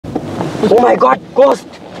Oh my God, ghost!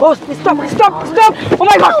 Ghost! Stop! Stop! Stop! Oh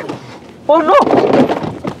my God! Oh no!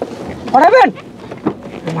 What happened?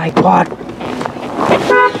 Oh my God!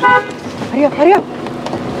 Hurry up! Hurry up!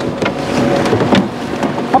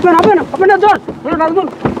 Open the door! Hello, Nazmul!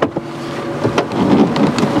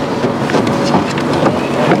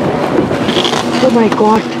 Oh my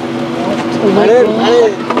God! Oh my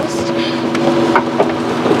God!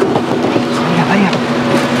 Hurry up!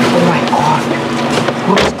 Oh my God!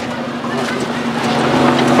 Ghost!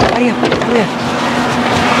 Hurry up! Hurry up!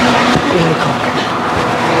 Oh my God!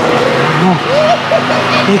 No!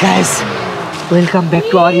 Hey guys! Welcome back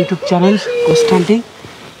to our YouTube channel, Ghost Hunting.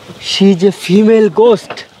 She is a female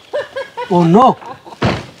ghost. Oh no!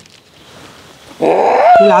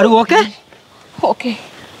 Are you okay? Okay.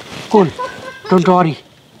 Cool. Don't worry.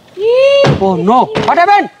 Oh no! What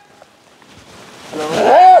happened?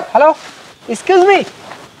 Hello? Hello? Excuse me.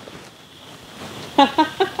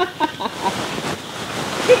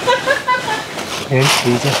 Friends,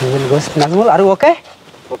 she is a female ghost. Nazmul, are you okay?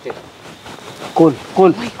 Okay. Cool.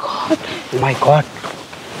 Cool. Oh my God. Oh my God.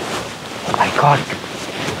 Oh my God.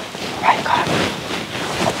 Oh my God.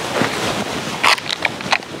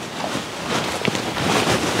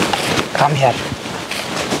 Come here.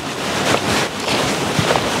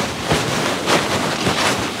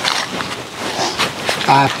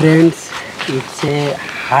 Friends, it's a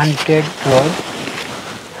haunted road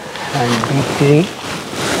and big tree.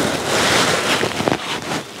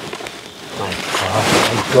 My God,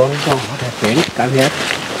 I don't know what happened. Come here.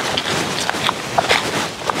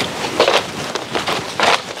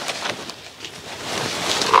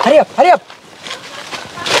 Hurry up, hurry up.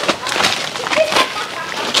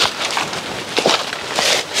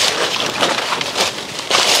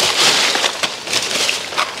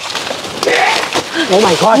 Oh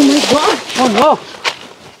my God. Oh my God. Oh no.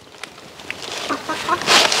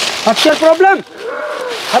 What's your problem?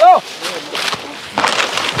 Hello.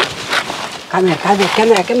 Camera.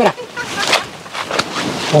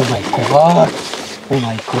 Oh my God. Oh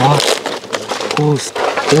my God. Ghost.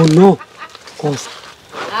 Oh no. Ghost.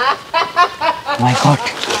 Oh my God.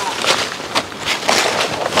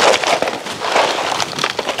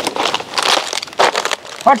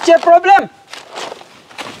 What's your problem?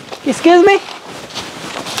 Excuse me?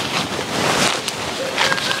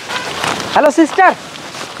 Hello, sister.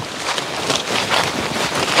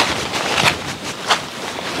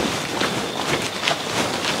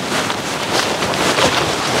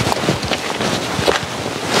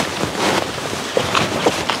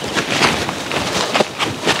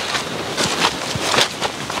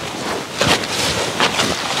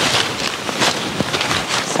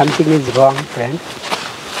 Something is wrong, friend.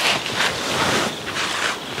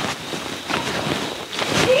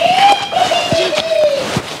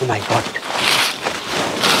 Oh my God.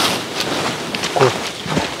 Good.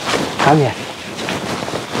 Come here.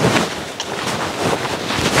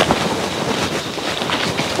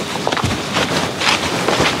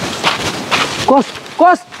 Ghost.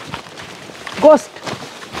 Ghost. Ghost.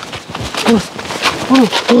 Ghost. Oh,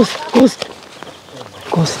 ghost. Ghost.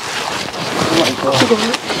 Ghost. Oh my God.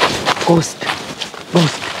 Ghost.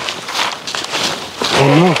 Ghost. Oh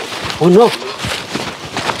no. Oh no.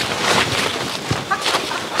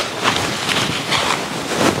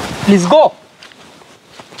 Please go.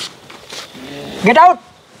 Get out.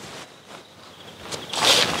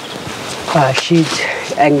 She's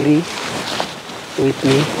angry with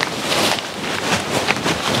me.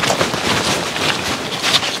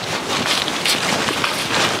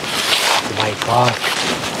 Oh my God.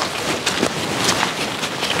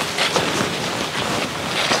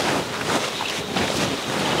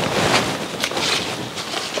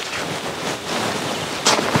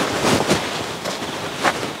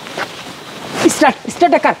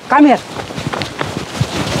 Start the car. Come here.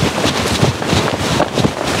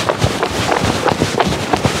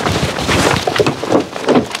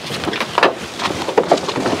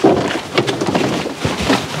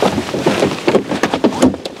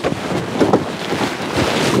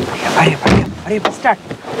 Hurry up. Start.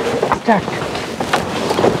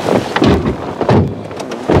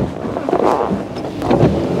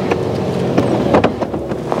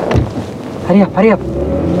 Hurry up.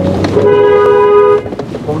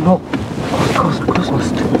 Oh no. Ghost.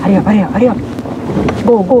 Hurry up.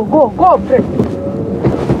 Go, friend.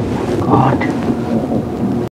 God.